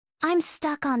I'm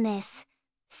stuck on this.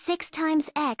 6 times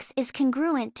x is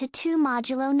congruent to 2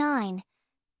 modulo 9.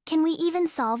 Can we even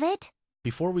solve it?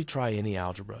 Before we try any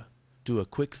algebra, do a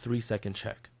quick 3-second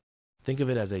check. Think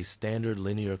of it as a standard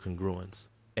linear congruence,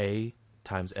 a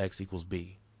times x equals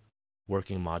b,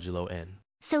 working modulo n.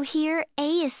 So here, a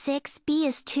is 6, b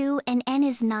is 2, and n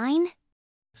is 9?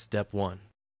 Step 1.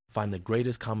 Find the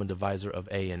greatest common divisor of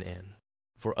a and n.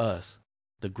 For us,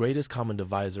 the greatest common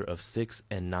divisor of 6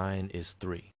 and 9 is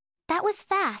 3. That was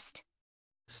fast.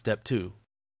 Step 2.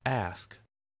 Ask,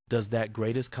 does that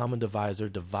greatest common divisor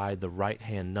divide the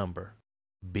right-hand number,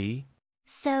 b?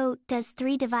 So, does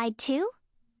 3 divide 2?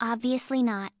 Obviously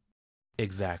not.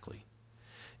 Exactly.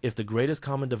 If the greatest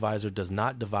common divisor does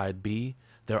not divide b,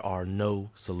 there are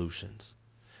no solutions.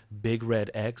 Big red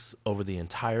X over the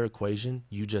entire equation,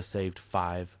 you just saved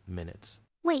 5 minutes.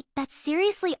 Wait, that's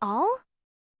seriously all?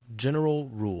 General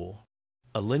rule.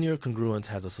 A linear congruence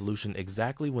has a solution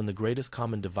exactly when the greatest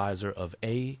common divisor of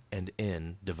a and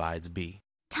n divides b.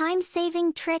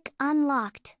 Time-saving trick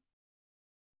unlocked.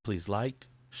 Please like,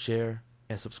 share,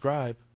 and subscribe.